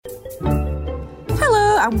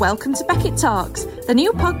and welcome to Beckett Talks, the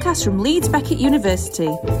new podcast from Leeds Beckett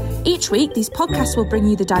University. Each week, these podcasts will bring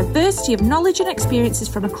you the diversity of knowledge and experiences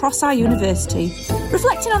from across our university,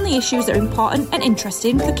 reflecting on the issues that are important and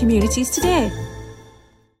interesting for communities today.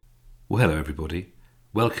 Well, hello everybody.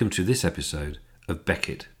 Welcome to this episode of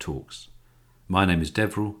Beckett Talks. My name is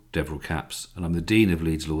Deverell Capps, and I'm the Dean of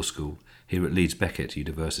Leeds Law School here at Leeds Beckett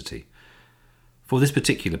University. For this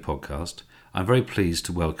particular podcast, I'm very pleased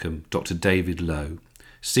to welcome Dr. David Lowe,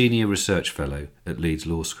 Senior Research Fellow at Leeds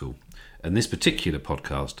Law School, and this particular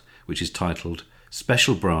podcast, which is titled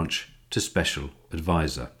Special Branch to Special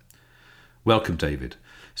Advisor. Welcome, David.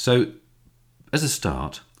 So, as a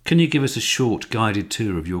start, can you give us a short guided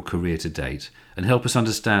tour of your career to date and help us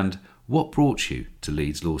understand what brought you to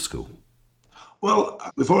Leeds Law School? Well,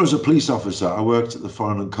 before I was a police officer, I worked at the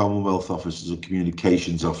Foreign and Commonwealth Office as a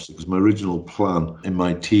communications officer because my original plan in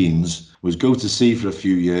my teens was go to sea for a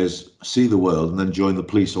few years, see the world, and then join the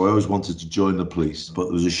police. So I always wanted to join the police, but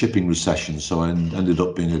there was a shipping recession, so I ended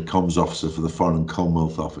up being a comms officer for the Foreign and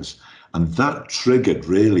Commonwealth Office. And that triggered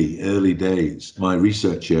really early days my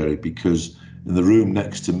research area because in the room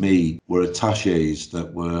next to me were attachés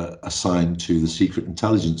that were assigned to the Secret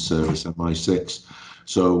Intelligence Service, MI6.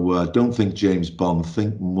 So don't think James Bond,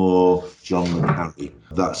 think more John Le Carre,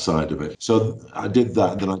 that side of it. So I did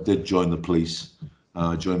that, and then I did join the police,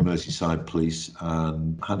 joined Merseyside Police,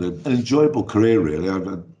 and had an enjoyable career, really.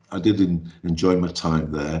 I did enjoy my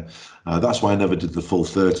time there. That's why I never did the full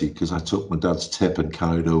 30, because I took my dad's tip and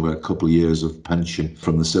carried over a couple of years of pension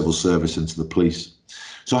from the civil service into the police.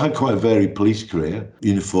 So I had quite a varied police career,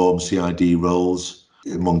 uniform, CID roles.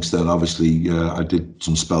 Amongst that, obviously, I did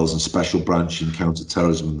some spells in special branch and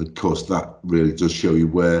counter-terrorism, and of course that really does show you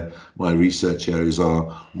where my research areas are,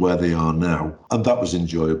 where they are now. And that was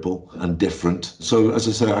enjoyable and different. So as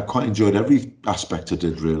I say, I quite enjoyed every aspect I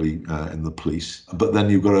did really in the police. But then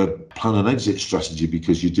you've got to plan an exit strategy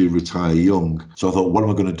because you do retire young. So I thought, what am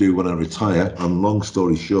I going to do when I retire? And long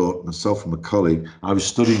story short, myself and my colleague, I was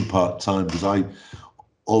studying part-time because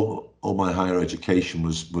all my higher education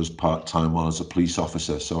was part-time while I was a police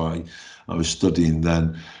officer. So I was studying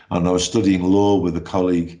then, and I was studying law with a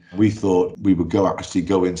colleague. We thought we would go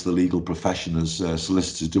into the legal profession as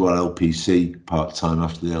solicitors, do our LPC part-time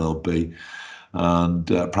after the LLB, and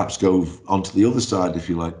perhaps go onto the other side, if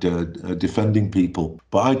you like, defending people.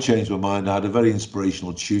 But I changed my mind. I had a very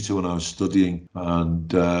inspirational tutor when I was studying,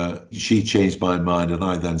 and she changed my mind, and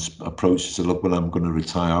I then approached her and said, look, when I'm going to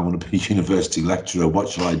retire, I want to be a university lecturer. What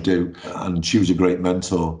shall I do? And she was a great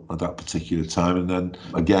mentor at that particular time. And then,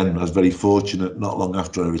 again, I was very fortunate. Not long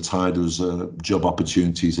after I retired, there was job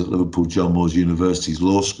opportunities at Liverpool John Moores University's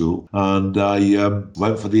law school. And I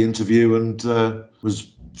went for the interview and was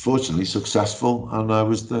fortunately successful, and I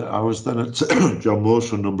was then at John Moores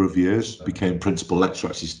for a number of years, became principal lecturer,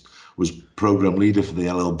 actually was programme leader for the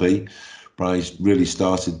LLB, but I really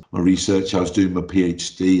started my research. I was doing my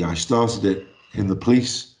PhD. I started it in the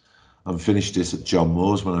police and finished it at John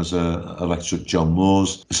Moores when I was a lecturer at John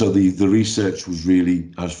Moores. So the research was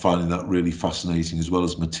really, I was finding that really fascinating as well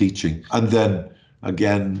as my teaching. And then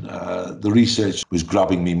again, the research was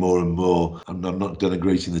grabbing me more and more. I'm not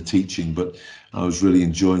denigrating the teaching, but I was really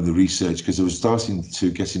enjoying the research because I was starting to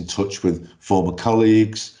get in touch with former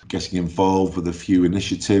colleagues, getting involved with a few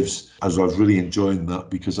initiatives. As I was really enjoying that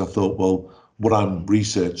because I thought, well, what I'm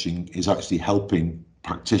researching is actually helping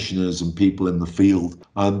practitioners and people in the field.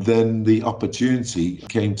 And then the opportunity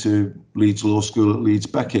came to Leeds Law School at Leeds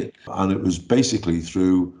Beckett. And it was basically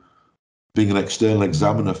through being an external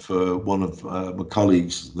examiner for one of my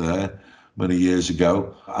colleagues there many years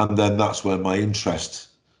ago. And then that's where my interest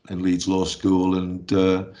in Leeds Law School and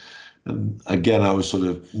again, I was sort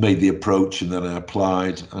of made the approach and then I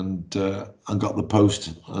applied and got the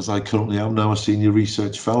post as I currently am now, a senior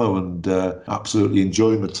research fellow, and absolutely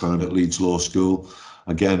enjoying my time at Leeds Law School.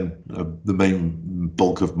 Again, the main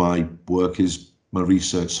bulk of my work is my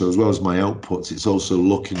research. So as well as my outputs, it's also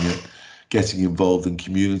looking at getting involved in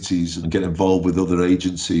communities and getting involved with other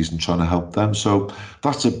agencies and trying to help them. So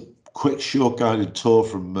that's a quick, short guided tour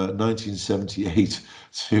from 1978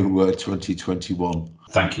 to 2021.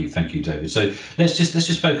 Thank you, David. So let's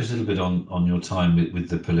just focus a little bit on your time with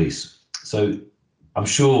the police. So I'm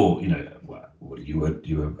sure you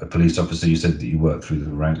were a police officer. You said that you worked through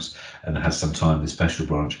the ranks and had some time in the special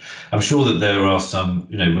branch. I'm sure that there are some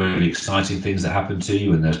really exciting things that happened to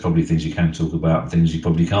you, and there's probably things you can talk about and things you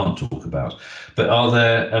probably can't talk about. But are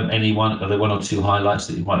there one or two highlights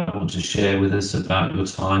that you might want to share with us about your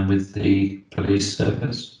time with the police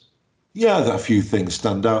service? Yeah, a few things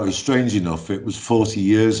stand out. It's strange enough, it was 40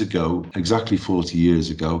 years ago, exactly 40 years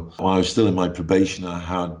ago. When I was still in my probation, I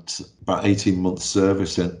had about 18 months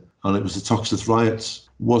service in, and it was the Toxteth riots.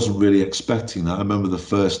 Wasn't really expecting that. I remember the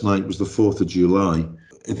first night was the 4th of July.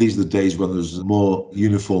 These are the days when there's more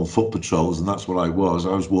uniform foot patrols, and that's what I was.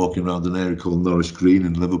 I was walking around an area called Norris Green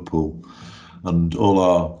in Liverpool, and all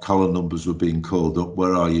our collar numbers were being called up.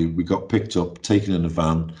 Where are you? We got picked up, taken in a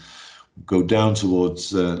van, go down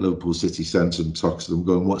towards Liverpool city centre and Toxteth. I'm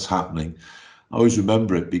going, what's happening? I always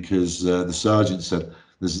remember it because the sergeant said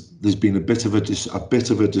there's been a bit of a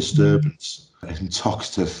disturbance in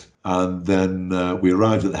Toxteth, and then we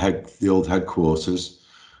arrived at the old headquarters.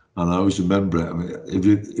 And I always remember it. I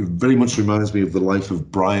mean, it very much reminds me of the life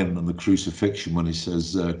of Brian and the crucifixion when he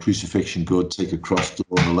says, crucifixion good, take a cross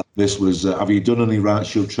door on the left. This was, have you done any riot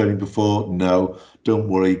shield training before? No, don't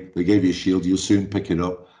worry. They gave you a shield. You'll soon pick it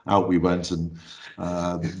up. Out we went. And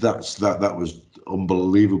that was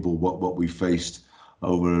unbelievable what we faced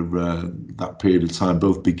over that period of time,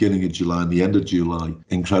 both beginning of July and the end of July.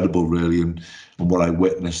 Incredible, really, and what I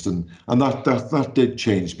witnessed. And that did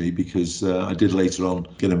change me because I did later on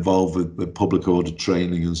get involved with public order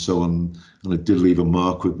training and so on, and it did leave a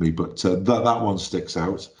mark with me. But that one sticks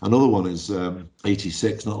out. Another one is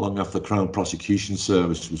 86, not long after the Crown Prosecution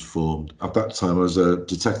Service was formed. At that time, I was a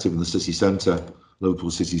detective in the city centre, Liverpool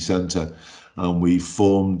city centre, and we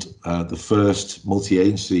formed the first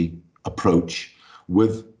multi-agency approach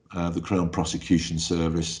with the Crown Prosecution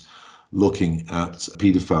Service, looking at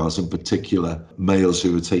paedophiles, in particular males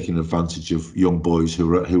who were taking advantage of young boys who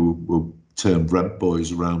were termed rent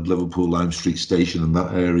boys around Liverpool Lime Street Station and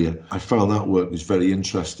that area. I found that work was very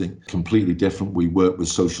interesting, completely different. We worked with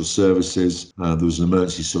social services. There was an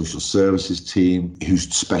emergency social services team who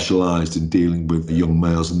specialised in dealing with the young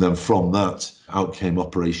males, and then from that out came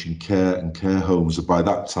Operation Care and care homes. By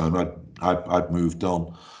that time I'd moved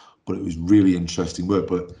on. But it was really interesting work.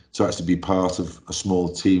 But to actually be part of a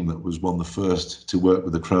small team that was one of the first to work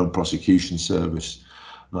with the Crown Prosecution Service,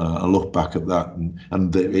 I look back at that,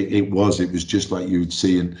 and it was just like you would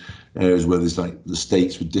see in areas where there's like the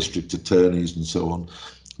states with district attorneys and so on.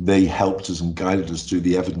 They helped us and guided us through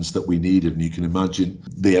the evidence that we needed. And you can imagine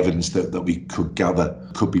the evidence that we could gather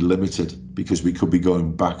could be limited because we could be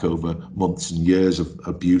going back over months and years of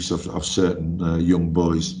abuse of certain young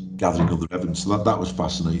boys, gathering other evidence. So that was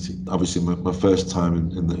fascinating. Obviously, my first time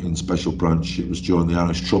in Special Branch, it was during the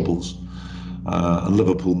Irish Troubles, and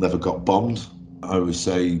Liverpool never got bombed. I always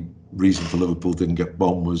say reason for Liverpool didn't get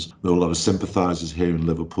bombed was there were a lot of sympathisers here in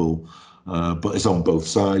Liverpool, but it's on both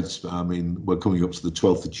sides. I mean, we're coming up to the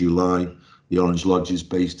 12th of July. The Orange Lodges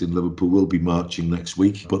based in Liverpool will be marching next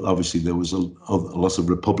week, but obviously there was a lot of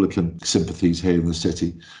Republican sympathies here in the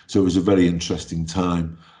city. So it was a very interesting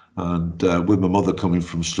time. And with my mother coming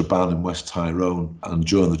from Strabane in West Tyrone, and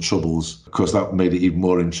during the Troubles, of course, that made it even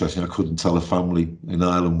more interesting. I couldn't tell a family in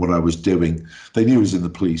Ireland what I was doing. They knew I was in the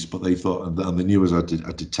police, but they thought, and they knew I was a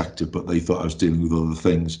detective, but they thought I was dealing with other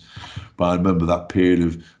things. But I remember that period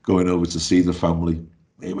of going over to see the family.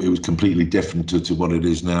 It was completely different to what it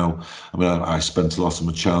is now. I mean, I spent a lot of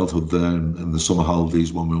my childhood there in the summer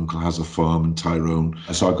holidays when my uncle has a farm in Tyrone.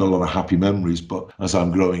 So I've got a lot of happy memories. But as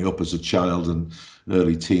I'm growing up as a child and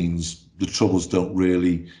early teens, the Troubles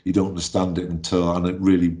you don't understand it until, and it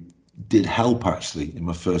really did help actually in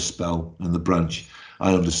my first spell in the branch.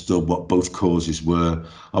 I understood what both causes were.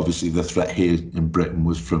 Obviously, the threat here in Britain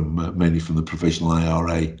was mainly from the Provisional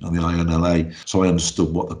IRA and the INLA. So I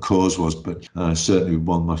understood what the cause was. But certainly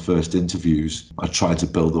one of my first interviews, I tried to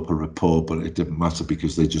build up a rapport, but it didn't matter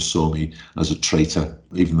because they just saw me as a traitor,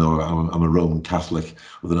 even though I'm a Roman Catholic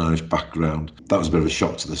with an Irish background. That was a bit of a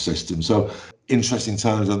shock to the system. So interesting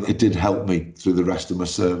times, and it did help me through the rest of my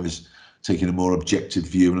service, taking a more objective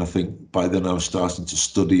view. And I think by then I was starting to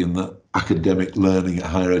study, and that academic learning at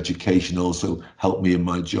higher education also helped me in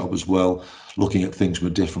my job as well, looking at things from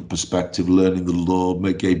a different perspective, learning the law,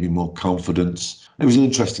 gave me more confidence. It was an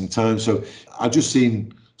interesting time. So I just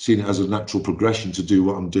seen it as a natural progression to do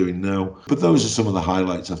what I'm doing now. But those are some of the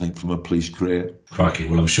highlights, I think, from a police career. Crikey.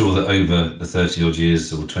 Well, I'm sure that over the 30 odd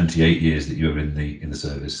years or 28 years that you were in the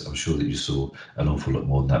service, I'm sure that you saw an awful lot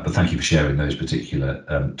more than that. But thank you for sharing those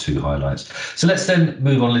particular two highlights. So let's then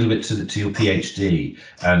move on a little bit to your PhD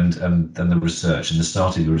and the research and the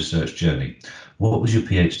start of your research journey. What was your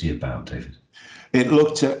PhD about, David? It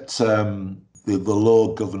looked at the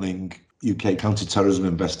law governing UK counter-terrorism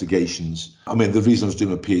investigations. I mean, the reason I was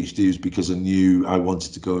doing a PhD is because I knew I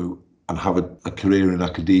wanted to go and have a career in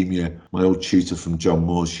academia. My old tutor from John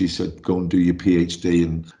Moores, she said, go and do your PhD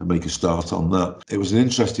and make a start on that. It was an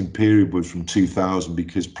interesting period from 2000,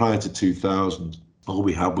 because prior to 2000, all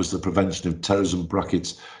we had was the Prevention of Terrorism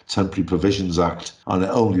Temporary Provisions Act, and it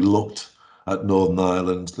only looked at Northern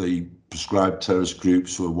Ireland. The prescribed terrorist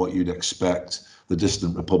groups were what you'd expect, the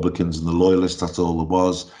dissident Republicans and the Loyalists, that's all there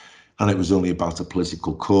was, and it was only about a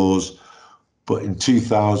political cause. But in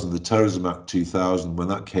 2000, the Terrorism Act 2000, when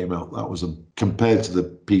that came out, that was compared to the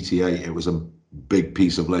PTA, it was a big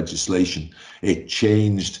piece of legislation. It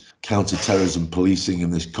changed counter-terrorism policing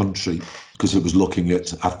in this country because it was looking at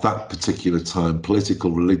that particular time,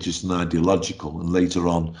 political, religious and ideological, and later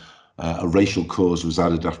on a racial cause was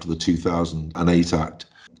added after the 2008 Act.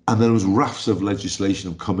 And there was rafts of legislation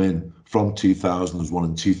have come in from 2000. There was one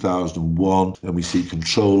in 2001, and we see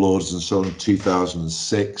control orders and so on in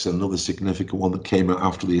 2006, another significant one that came out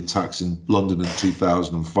after the attacks in London in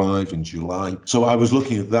 2005 in July. So I was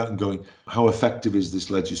looking at that and going, how effective is this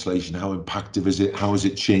legislation? How impactful is it? How is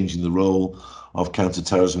it changing the role of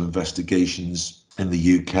counter-terrorism investigations in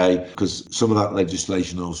the UK? Because some of that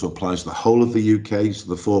legislation also applies to the whole of the UK, so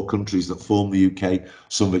the 4 countries that form the UK.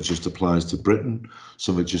 Some of it just applies to Britain,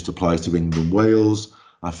 some of it just applies to England and Wales.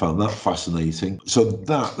 I found that fascinating. So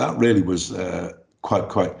that really was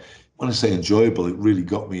quite, when I say enjoyable, it really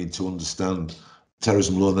got me to understand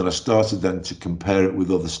terrorism law. And then I started then to compare it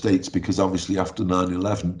with other states, because obviously after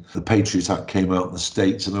 9/11, the Patriot Act came out in the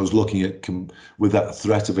States, and I was looking at, with that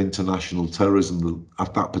threat of international terrorism,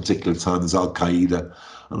 at that particular time there's Al-Qaeda,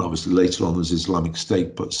 and obviously later on there's Islamic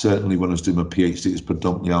State, but certainly when I was doing my PhD, it was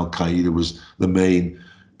predominantly Al-Qaeda was the main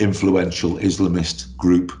influential Islamist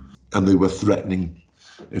group, and they were threatening,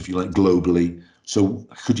 if you like, globally. So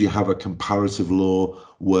could you have a comparative law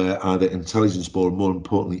where either intelligence or, more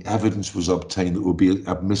importantly, evidence was obtained that would be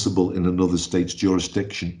admissible in another state's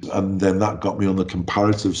jurisdiction? And then that got me on the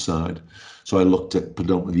comparative side. So I looked at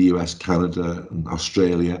predominantly the US, Canada and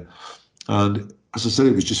Australia. And as I said,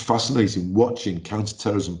 it was just fascinating watching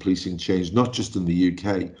counter-terrorism policing change, not just in the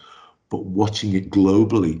UK, but watching it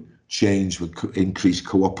globally change with increased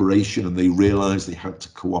cooperation, and they realised they had to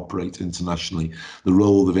cooperate internationally. The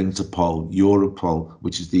role of Interpol, Europol,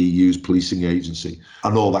 which is the EU's policing agency,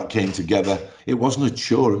 and all that came together. It wasn't a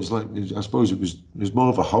chore. It was like, I suppose it was more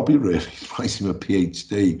of a hobby, really, writing a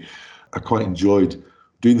PhD. I quite enjoyed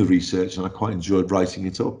doing the research, and I quite enjoyed writing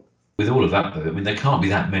it up. With all of that, though, I mean, there can't be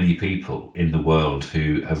that many people in the world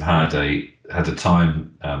who have had a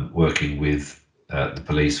time working with the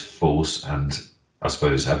police force, and I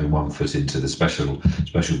suppose having one foot into the special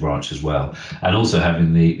branch as well, and also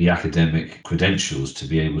having the academic credentials to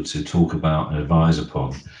be able to talk about and advise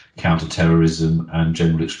upon counter-terrorism and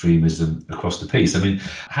general extremism across the piece. I mean,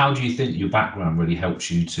 how do you think your background really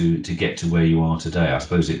helped you to get to where you are today? I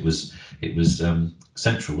suppose it was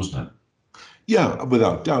central, wasn't it? Yeah,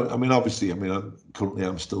 without doubt. I mean, obviously, currently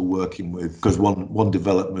I'm still working with, because one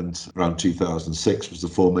development around 2006 was the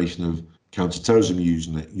formation of counter-terrorism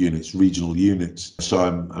units, regional units. So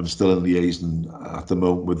I'm still in liaison at the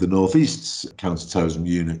moment with the North East's counter-terrorism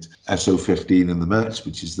unit, SO15 in the Met,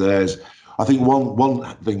 which is theirs. I think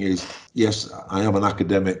one thing is, yes, I am an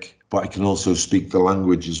academic, but I can also speak the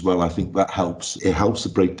language as well. I think that helps. It helps to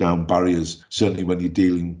break down barriers, certainly when you're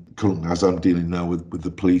dealing, as I'm dealing now with the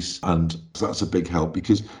police. And that's a big help,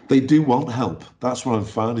 because they do want help. That's what I'm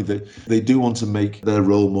finding, that they do want to make their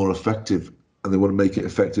role more effective. And they want to make it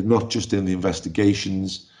effective, not just in the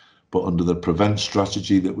investigations, but under the PREVENT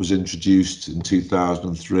strategy that was introduced in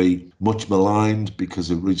 2003, much maligned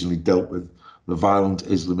because it originally dealt with the violent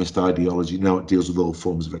Islamist ideology. Now it deals with all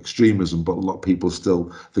forms of extremism, but a lot of people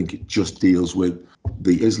still think it just deals with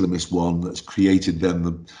the Islamist one that's created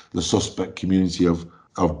then the suspect community of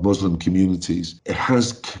Muslim communities. It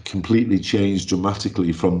has completely changed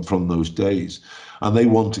dramatically from those days, and they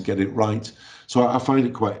want to get it right. So I find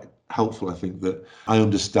it quite helpful, I think, that I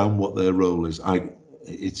understand what their role is.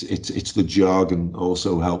 It's the jargon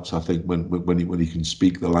also helps, I think, when you can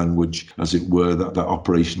speak the language, as it were, that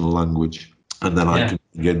operational language, and then I can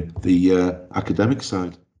begin the academic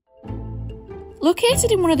side. Located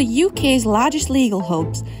in one of the UK's largest legal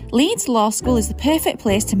hubs, Leeds Law School is the perfect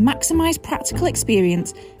place to maximise practical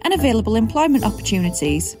experience and available employment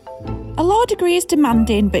opportunities. A law degree is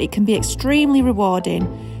demanding, but it can be extremely rewarding.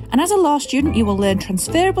 And as a law student, you will learn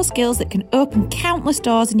transferable skills that can open countless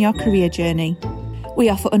doors in your career journey. We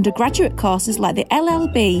offer undergraduate courses like the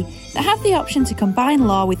LLB that have the option to combine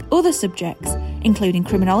law with other subjects, including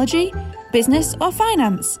criminology, business or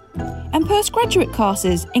finance, and postgraduate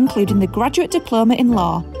courses including the Graduate Diploma in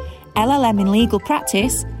Law, LLM in Legal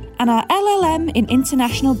Practice, and our LLM in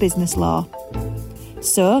International Business Law.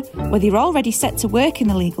 So, whether you're already set to work in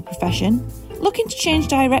the legal profession, looking to change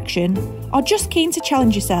direction, or just keen to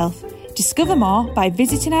challenge yourself, Discover more by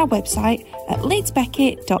visiting our website at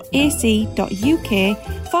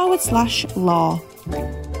leedsbeckett.ac.uk/law.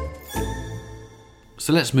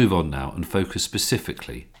 So let's move on now and focus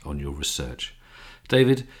specifically on your research.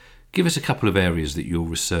 David, give us a couple of areas that you're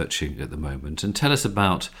researching at the moment and tell us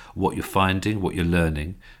about what you're finding, what you're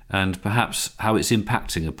learning, and perhaps how it's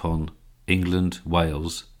impacting upon England,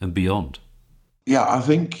 Wales and beyond. Yeah, I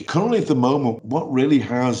think currently at the moment, what really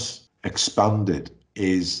has expanded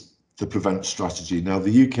is the PREVENT strategy. Now,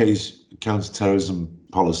 the UK's counter-terrorism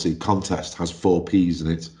policy contest has 4 Ps in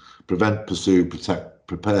it: prevent, pursue, protect,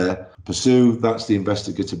 prepare. Pursue, that's the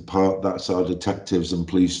investigative part. That's our detectives and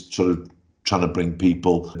police sort of trying to bring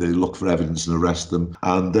people. They look for evidence and arrest them.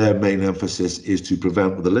 And their main emphasis is to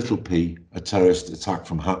prevent, with a little p, a terrorist attack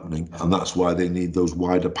from happening. And that's why they need those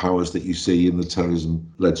wider powers that you see in the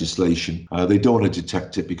terrorism legislation. They don't want to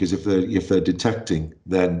detect it, because if they're detecting,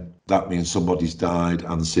 then that means somebody's died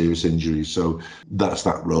and serious injuries. So that's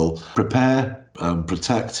that role. Prepare and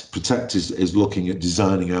protect. Protect is looking at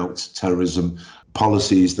designing out terrorism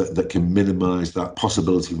policies that can minimise that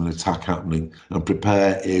possibility of an attack happening. And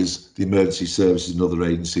prepare is the emergency services and other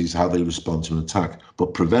agencies, how they respond to an attack.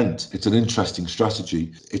 But prevent, it's an interesting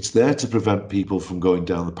strategy. It's there to prevent people from going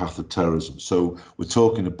down the path of terrorism. So we're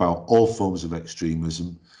talking about all forms of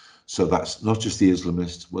extremism. So that's not just the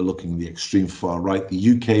Islamists. We're looking at the extreme far right.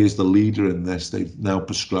 The UK is the leader in this. They've now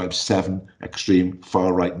prescribed 7 extreme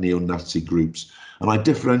far right neo-Nazi groups. And I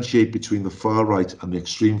differentiate between the far right and the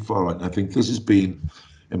extreme far right. And I think this has been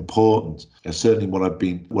important. Certainly what I've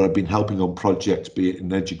been helping on projects, be it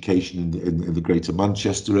in education in the Greater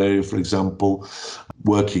Manchester area, for example,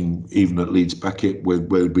 working even at Leeds Beckett, where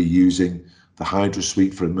we'll be using the Hydra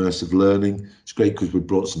Suite for immersive learning. It's great because we've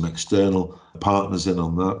brought some external partners in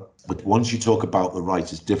on that. But once you talk about the right,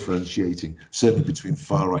 it's differentiating, certainly between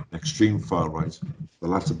far right and extreme far right, the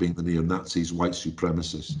latter being the neo-Nazis, white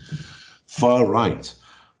supremacists. Far right,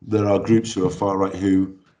 there are groups who are far right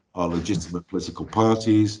who are legitimate political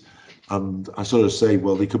parties. And I sort of say,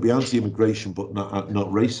 well, they could be anti-immigration but not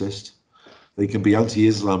racist. They can be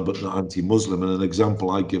anti-Islam but not anti-Muslim. And an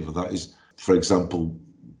example I give of that is, for example,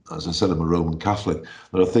 as I said, I'm a Roman Catholic.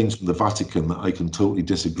 There are things from the Vatican that I can totally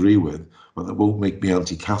disagree with, but that won't make me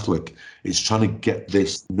anti-Catholic. It's trying to get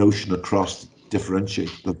this notion across,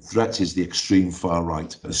 differentiate. The threat is the extreme far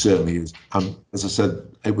right. It certainly is. And as I said,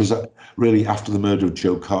 it was really after the murder of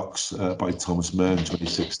Joe Cox by Thomas Mehr in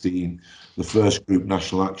 2016, the first group,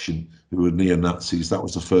 National Action, who were neo-Nazis, that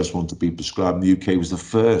was the first one to be prescribed. And the UK was the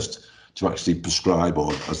first to actually prescribe,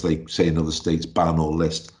 or as they say in other states, ban or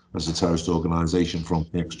list as a terrorist organisation from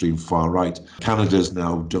the extreme far right. Canada's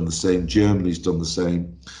now done the same. Germany's done the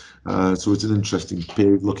same. So it's an interesting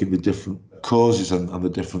period looking at the different causes and the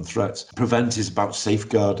different threats. Prevent is about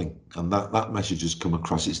safeguarding, and that message has come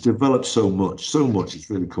across. It's developed so much it's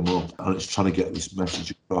really come up, and it's trying to get this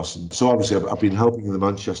message across. And so obviously I've been helping in the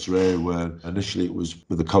Manchester area, where initially it was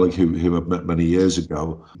with a colleague who I've met many years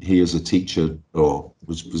ago. He is a teacher, or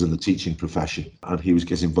was in the teaching profession, and he was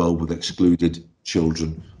getting involved with excluded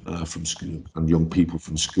children from school and young people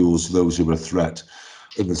from schools, those who were a threat,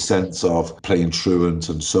 in the sense of playing truant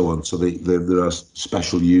and so on. So there are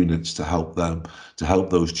special units to help them, to help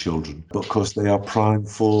those children. But of course, they are prime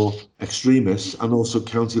for extremists and also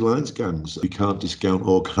county lines gangs. You can't discount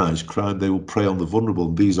organised crime. They will prey on the vulnerable.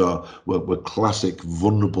 And these were classic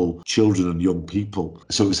vulnerable children and young people.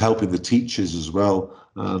 So it was helping the teachers as well.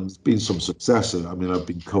 And there's been some success. I mean, I've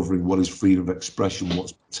been covering what is freedom of expression,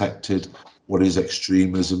 what's protected, what is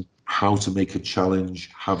extremism, how to make a challenge,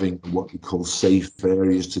 having what we call safe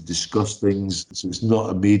areas to discuss things. So it's not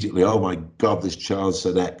immediately, oh my God, this child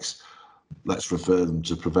said X, let's refer them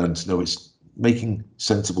to Prevent. No, it's making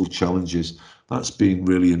sensible challenges. That's been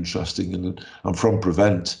really interesting. And I'm from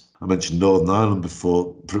Prevent. I mentioned Northern Ireland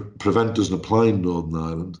before. Prevent doesn't apply in Northern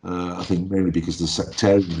Ireland, I think mainly because of the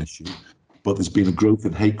sectarian issue. But there's been a growth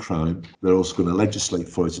in hate crime. They're also going to legislate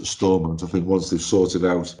for it at Stormont. I think once they've sorted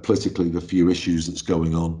out politically the few issues that's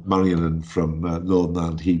going on. Marion from Northern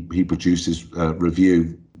Ireland, he produced his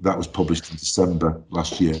review. That was published in December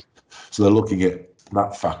last year. So they're looking at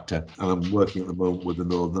that factor. And I'm working at the moment with the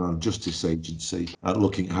Northern Ireland Justice Agency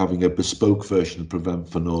looking at having a bespoke version of Prevent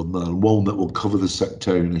for Northern Ireland, one that will cover the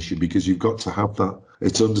sectarian issue, because you've got to have that.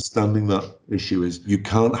 It's understanding that issue is you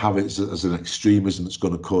can't have it as an extremism that's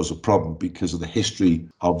going to cause a problem because of the history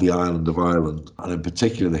of the island of Ireland, and in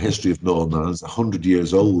particular the history of Northern Ireland. It's 100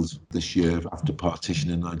 years old this year after partition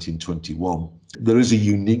in 1921. There is a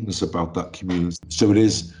uniqueness about that community. So it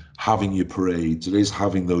is having your parades, it is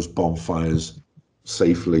having those bonfires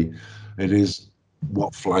safely, it is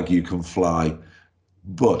what flag you can fly.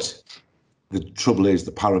 But The trouble is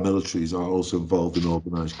the paramilitaries are also involved in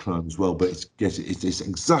organised crime as well, but it's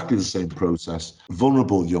exactly the same process.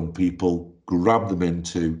 Vulnerable young people, grab them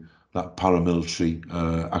into that paramilitary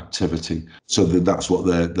activity. So that's what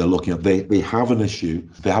they're looking at. They have an issue.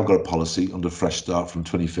 They have got a policy under Fresh Start from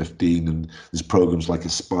 2015, and there's programs like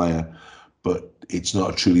Aspire, but it's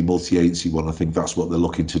not a truly multi-agency one. I think that's what they're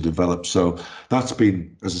looking to develop. So that's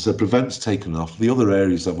been, as I said, Prevent's taken off. The other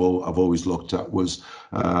areas I've always looked at was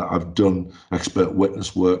I've done expert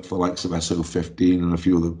witness work for the likes of SO15 and a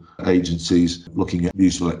few other agencies looking at the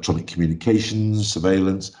use of electronic communications,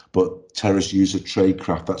 surveillance, but terrorist use of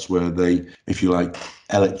tradecraft. That's where they, if you like,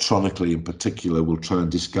 electronically in particular, will try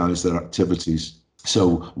and disguise their activities.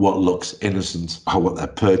 So what looks innocent, what they're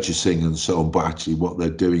purchasing and so on, but actually what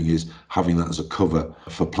they're doing is having that as a cover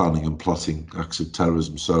for planning and plotting acts of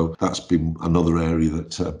terrorism. So that's been another area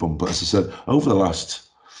that But as I said, over the last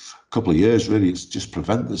couple of years, really, it's just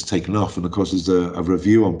Prevent that's taken off. And of course, there's a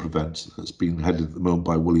review on Prevent that's been headed at the moment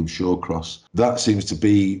by William Shawcross. That seems to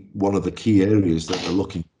be one of the key areas that they're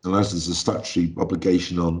looking. And as there's a statutory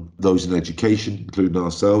obligation on those in education, including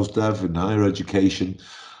ourselves, Dev, in higher education,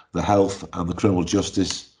 the health and the criminal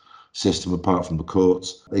justice system, apart from the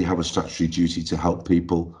courts, they have a statutory duty to help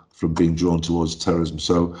people from being drawn towards terrorism.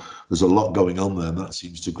 So there's a lot going on there, and that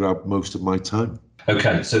seems to grab most of my time.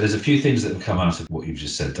 Okay, so there's a few things that have come out of what you've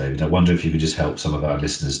just said, David. I wonder if you could just help some of our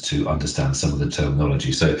listeners to understand some of the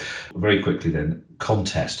terminology. So very quickly then,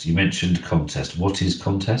 Contest. You mentioned Contest. What is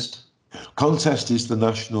Contest? Contest is the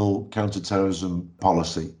national counter-terrorism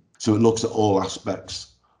policy. So it looks at all aspects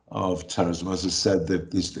of terrorism. As I said,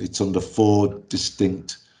 it's under 4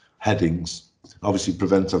 distinct headings. Obviously,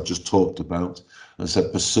 Prevent I've just talked about. I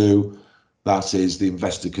said Pursue, that is the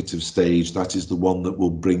investigative stage. That is the one that will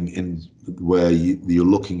bring in where you're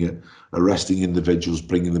looking at arresting individuals,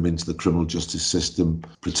 bringing them into the criminal justice system.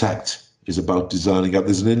 Protect is about designing out.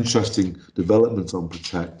 There's an interesting development on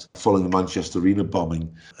Protect following the Manchester Arena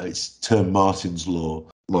bombing. It's termed Martin's Law.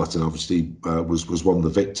 Martin obviously was one of the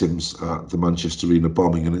victims at the Manchester Arena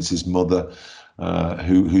bombing, and it's his mother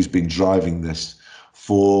who's been driving this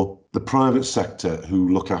for the private sector who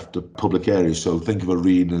look after public areas. So think of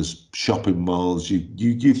arenas, shopping malls.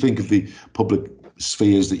 You think of the public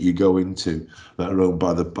spheres that you go into that are owned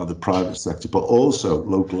by the private sector, but also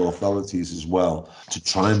local authorities as well, to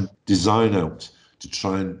try and design out, to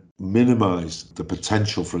try and minimise the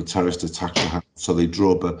potential for a terrorist attack to happen. So they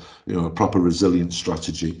draw up a proper resilience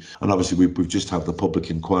strategy. And obviously we've just had the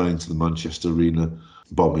public inquiry into the Manchester Arena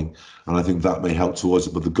bombing, and I think that may help towards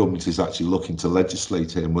it. But the government is actually looking to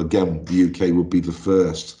legislate it, and again, the UK would be the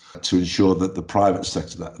first to ensure that the private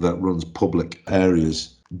sector that runs public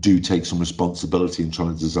areas do take some responsibility in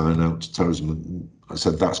trying to design out terrorism. And I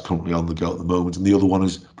said that's currently on the go at the moment. And the other one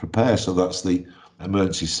is Prepare. So that's the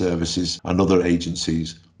emergency services and other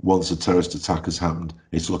agencies. Once a terrorist attack has happened,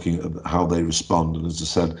 it's looking at how they respond. And as I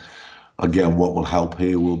said, again, what will help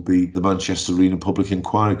here will be the Manchester Arena public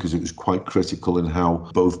inquiry, because it was quite critical in how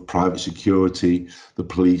both private security, the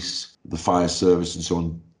police, the fire service and so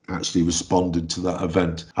on actually responded to that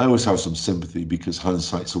event. I always have some sympathy because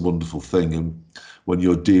hindsight's a wonderful thing. And when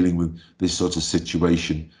you're dealing with this sort of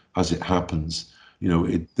situation as it happens,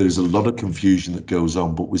 there's a lot of confusion that goes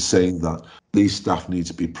on, but we're saying that these staff need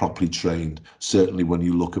to be properly trained. Certainly when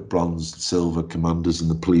you look at bronze, silver commanders in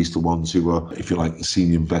the police, the ones who are, if you like, the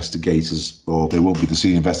senior investigators, or they won't be the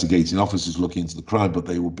senior investigating officers looking into the crime, but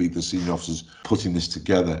they will be the senior officers putting this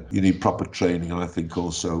together. You need proper training, and I think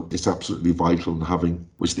also it's absolutely vital in having,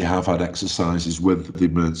 which they have had exercises with the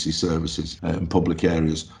emergency services in public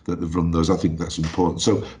areas that they've run those. I think that's important.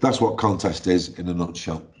 So that's what Contest is in a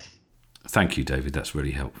nutshell. Thank you, David. That's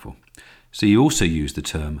really helpful. So you also use the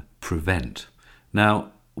term prevent.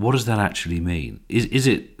 Now, what does that actually mean? Is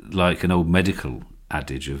it like an old medical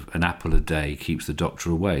adage of an apple a day keeps the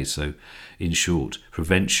doctor away? So in short,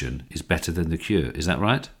 prevention is better than the cure. Is that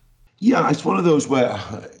right? Yeah, it's one of those where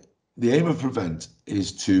the aim of Prevent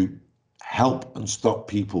is to help and stop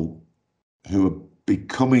people who are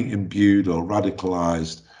becoming imbued or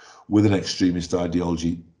radicalised with an extremist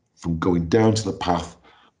ideology from going down to the path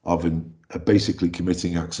of basically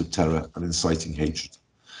committing acts of terror and inciting hatred.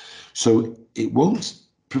 So it won't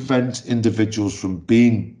prevent individuals from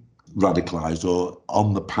being radicalised or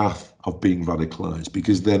on the path of being radicalised,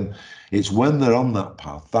 because then it's when they're on that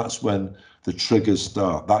path, that's when the triggers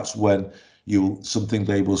start. That's when something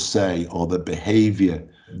they will say or their behaviour,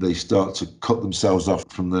 they start to cut themselves off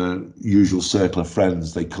from their usual circle of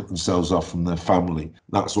friends. They cut themselves off from their family.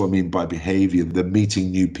 That's what I mean by behaviour. They're meeting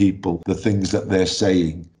new people, the things that they're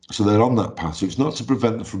saying. So they're on that path. So it's not to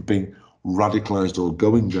prevent them from being radicalised or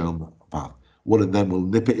going down that path. What it then will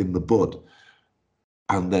nip it in the bud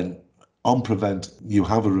And then on Prevent, you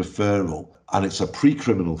have a referral, and it's a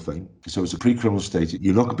pre-criminal thing. So it's a pre-criminal stage.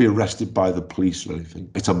 You're not going to be arrested by the police or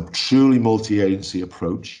anything. It's a truly multi-agency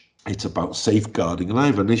approach. It's about safeguarding. And I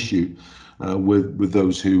have an issue with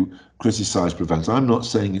those who criticise Prevent. I'm not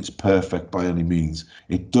saying it's perfect by any means.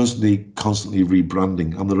 It does need constantly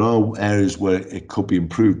rebranding, and there are areas where it could be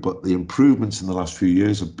improved, but the improvements in the last few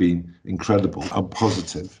years have been incredible and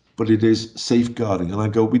positive. But it is safeguarding, and I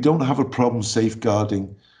go, we don't have a problem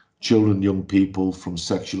safeguarding children, young people from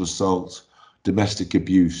sexual assault, domestic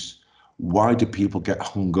abuse. Why do people get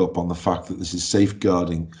hung up on the fact that this is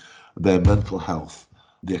safeguarding their mental health?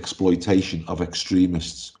 The exploitation of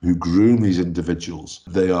extremists who groom these individuals.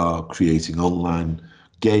 They are creating online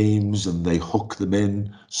games and they hook them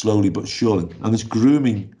in slowly but surely. And this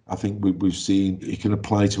grooming, I think we've seen, it can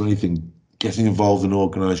apply to anything. Getting involved in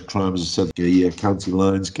organised crime, as I said, county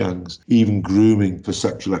lines gangs, even grooming for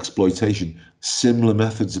sexual exploitation. Similar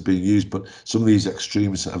methods are being used, but some of these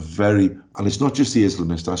extremists are and it's not just the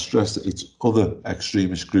Islamists, I stress that it's other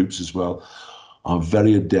extremist groups as well, are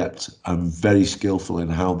very adept and very skillful in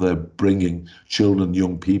how they're bringing children,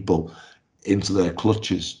 young people into their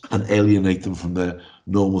clutches and alienate them from their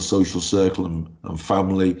normal social circle and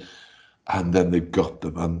family, and then they've got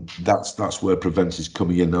them. And that's where Prevent is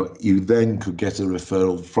coming in. Now, you then could get a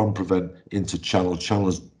referral from Prevent into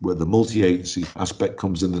channels where the multi-agency aspect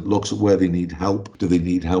comes in, that looks at where they need help. Do they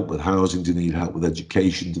need help with housing? Do they need help with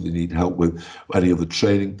education? Do they need help with any other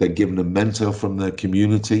training? They're given a mentor from their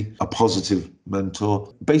community, a positive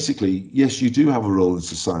mentor. Basically, yes, you do have a role in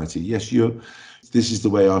society. Yes, this is the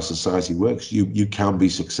way our society works. You can be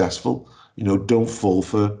successful. Don't fall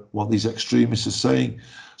for what these extremists are saying.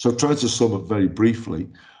 So trying to sum up very briefly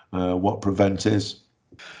what Prevent is.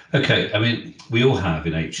 Okay, I mean, we all have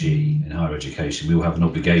in HE, in higher education, we all have an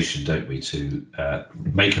obligation, don't we, to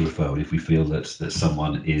make a referral if we feel that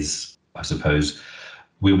someone is, I suppose,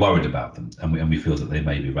 we're worried about them and we feel that they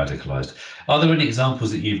may be radicalised. Are there any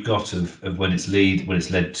examples that you've got of when it's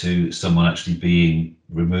led to someone actually being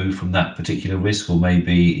removed from that particular risk, or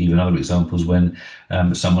maybe even other examples when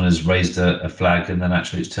someone has raised a flag and then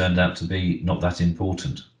actually it's turned out to be not that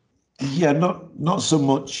important? Yeah, not so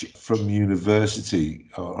much from university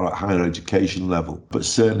or at higher education level, but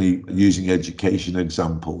certainly using education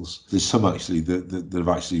examples. There's some actually that have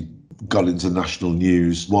actually got into national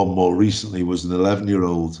news. One more recently was an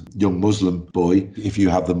 11-year-old young Muslim boy. If you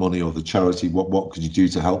have the money or the charity, what could you do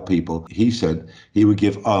to help people? He said he would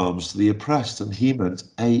give alms to the oppressed, and he meant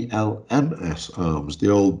ALMS, alms, the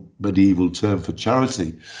old medieval term for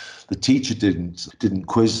charity. The teacher didn't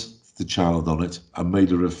quiz the child on it and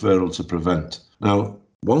made a referral to Prevent. Now,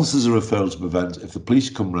 once there's a referral to Prevent, if the police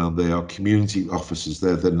come round, they are community officers,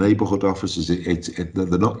 they're neighbourhood officers,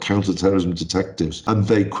 they're not counter-terrorism detectives. And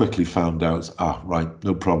they quickly found out, right,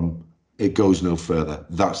 no problem, it goes no further.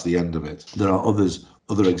 That's the end of it. There are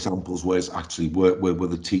other examples where it's actually where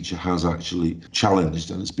the teacher has actually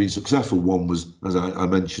challenged and it's been successful. One was, as I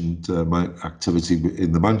mentioned, my activity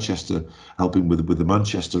in the Manchester, helping with the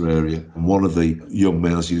Manchester area. And one of the young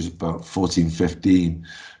males, he was about 14, 15,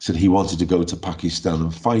 said he wanted to go to Pakistan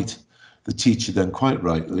and fight. The teacher then quite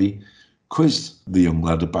rightly quizzed the young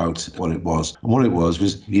lad about what it was. And what it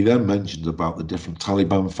was he then mentioned about the different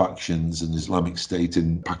Taliban factions and Islamic State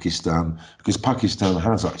in Pakistan, because Pakistan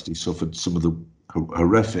has actually suffered some of the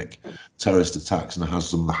horrific terrorist attacks and has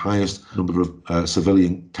some of the highest number of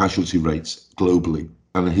civilian casualty rates globally.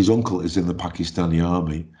 And his uncle is in the Pakistani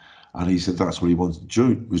army, and he said that's what he wanted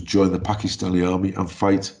to do, was join the Pakistani army and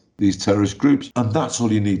fight these terrorist groups. And that's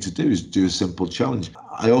all you need to do, is do a simple challenge.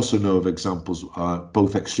 I also know of examples,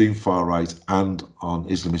 both extreme far right and on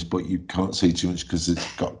Islamists, but you can't say too much because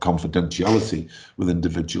it's got confidentiality with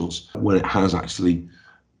individuals, where it has actually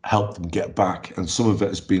help them get back. And some of it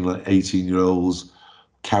has been like 18-year-olds,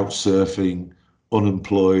 couch surfing,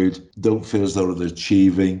 unemployed, don't feel as though they're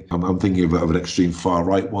achieving. I'm thinking of an extreme far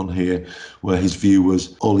right one here, where his view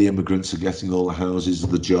was all the immigrants are getting all the houses,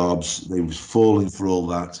 the jobs, they was falling for all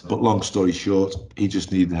that. But long story short, he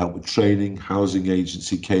just needed help with training. Housing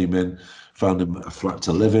agency came in, found him a flat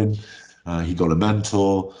to live in. He got a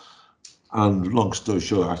mentor. And long story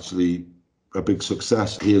short, actually, a big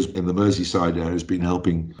success. He is in the Merseyside area, has been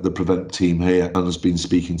helping the Prevent team here and has been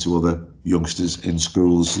speaking to other youngsters in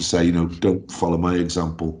schools to say, don't follow my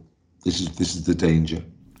example. This is the danger.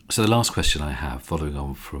 So the last question I have, following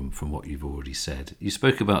on from what you've already said, you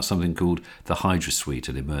spoke about something called the Hydra Suite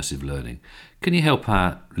and immersive learning. Can you help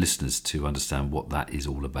our listeners to understand what that is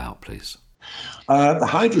all about, please? The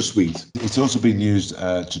Hydra Suite, it's also been used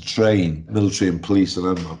to train military and police,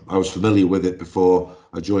 and I was familiar with it before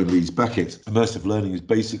I joined Leeds Beckett. Immersive learning is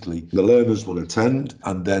basically the learners will attend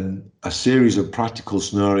and then a series of practical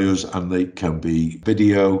scenarios, and they can be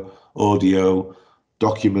video, audio,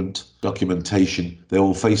 documentation. They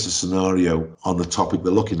all face a scenario on the topic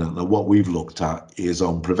they're looking at. Now, what we've looked at is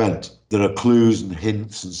on prevent. There are clues and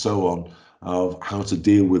hints and so on of how to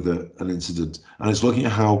deal with an incident, and it's looking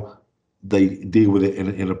at how they deal with it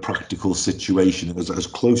in a practical situation, as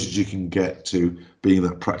close as you can get to being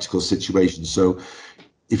that practical situation. So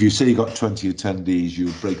if you say you got 20 attendees,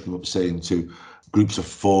 you break them up, say, into groups of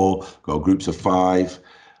 4 or groups of 5,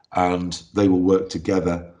 and they will work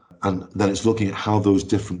together. And then it's looking at how those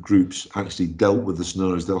different groups actually dealt with the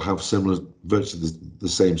scenarios. They'll have similar, virtually the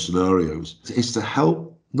same scenarios. It's to help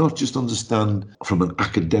not just understand from an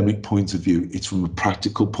academic point of view, it's from a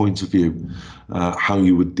practical point of view, how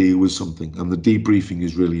you would deal with something. And the debriefing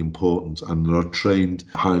is really important. And there are trained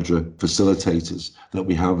Hydra facilitators that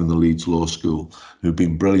we have in the Leeds Law School who've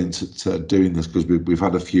been brilliant at doing this, because we've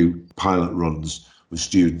had a few pilot runs with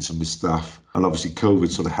students and with staff. And obviously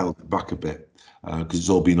COVID sort of held it back a bit, because it's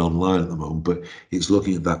all been online at the moment, but it's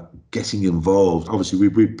looking at that, getting involved. Obviously,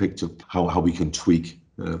 we've picked up how we can tweak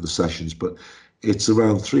the sessions, but it's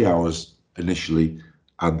around 3 hours initially,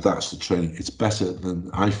 and that's the training. It's better than,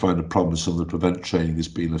 I find a problem with some of the prevent training has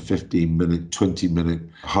been a 15-minute, 20-minute,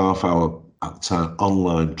 half-hour at the time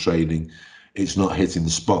online training. It's not hitting the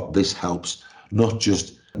spot. This helps not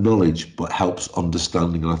just knowledge, but helps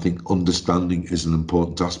understanding, and I think understanding is an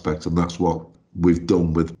important aspect, and that's what we've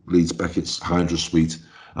done with Leeds Beckett's Hydra Suite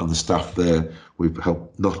and the staff there. We've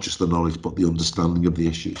helped not just the knowledge, but the understanding of the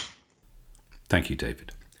issues. Thank you,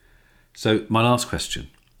 David. So my last question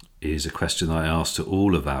is a question I asked to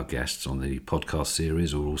all of our guests on the podcast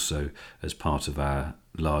series, or also as part of our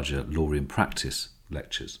larger Law in Practice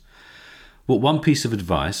lectures. What one piece of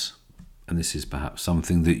advice, and this is perhaps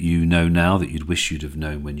something that you know now that you'd wish you'd have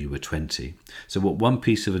known when you were 20. So what one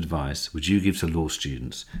piece of advice would you give to law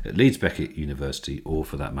students at Leeds Beckett University, or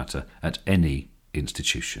for that matter, at any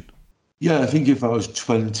institution? Yeah, I think if I was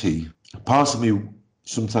 20, part of me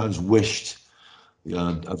sometimes wished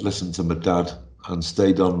I'd listened to my dad and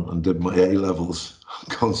stayed on and did my A-levels,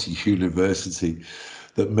 gone to university,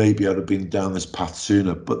 that maybe I'd have been down this path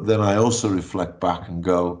sooner. But then I also reflect back and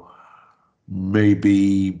go,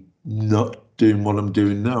 maybe not doing what I'm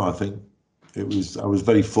doing now. I think I was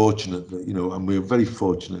very fortunate that, and we're very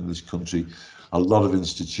fortunate in this country. A lot of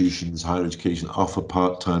institutions, higher education, offer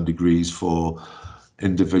part-time degrees for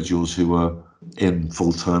individuals who are in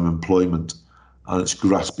full-time employment. And it's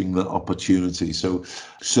grasping that opportunity. So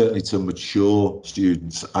certainly to mature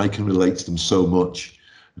students, I can relate to them so much,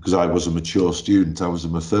 because I was a mature student. I was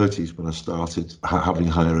in my 30s when I started having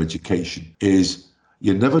higher education, is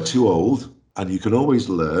you're never too old and you can always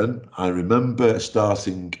learn. I remember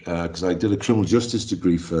starting, because I did a criminal justice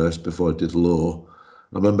degree first before I did law.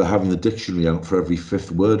 I remember having the dictionary out for every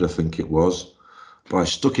 5th word, I think it was. But I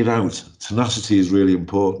stuck it out. Tenacity is really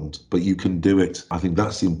important, but you can do it. I think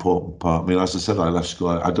that's the important part. I mean, as I said, I left school.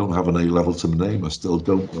 I don't have an A-level to my name. I still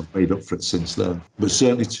don't. I've made up for it since then. But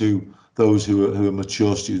certainly to those who are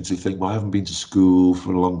mature students who think, well, I haven't been to school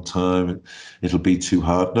for a long time, it'll be too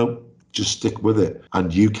hard. No, just stick with it.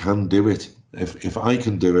 And you can do it. If I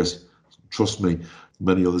can do it, trust me,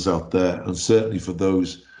 many others out there. And certainly for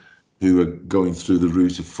those who are going through the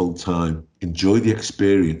route of full-time, enjoy the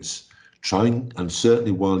experience. Trying, and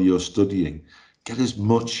certainly while you're studying, get as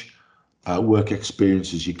much work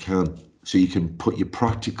experience as you can, so you can put your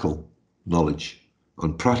practical knowledge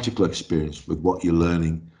and practical experience with what you're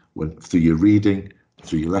learning through your reading,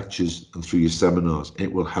 through your lectures and through your seminars.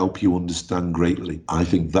 It will help you understand greatly. I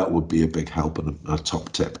think that would be a big help and a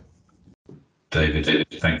top tip. David,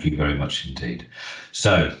 thank you very much indeed.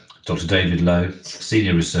 So, Dr. David Lowe,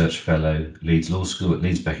 Senior Research Fellow, Leeds Law School at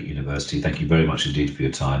Leeds Beckett University, thank you very much indeed for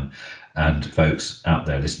your time. And folks out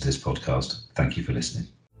there listening to this podcast, thank you for listening.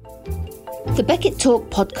 The Beckett Talk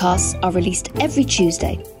podcasts are released every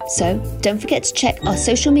Tuesday, so don't forget to check our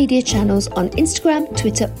social media channels on Instagram,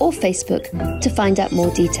 Twitter or Facebook to find out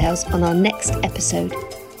more details on our next episode.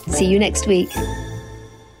 See you next week.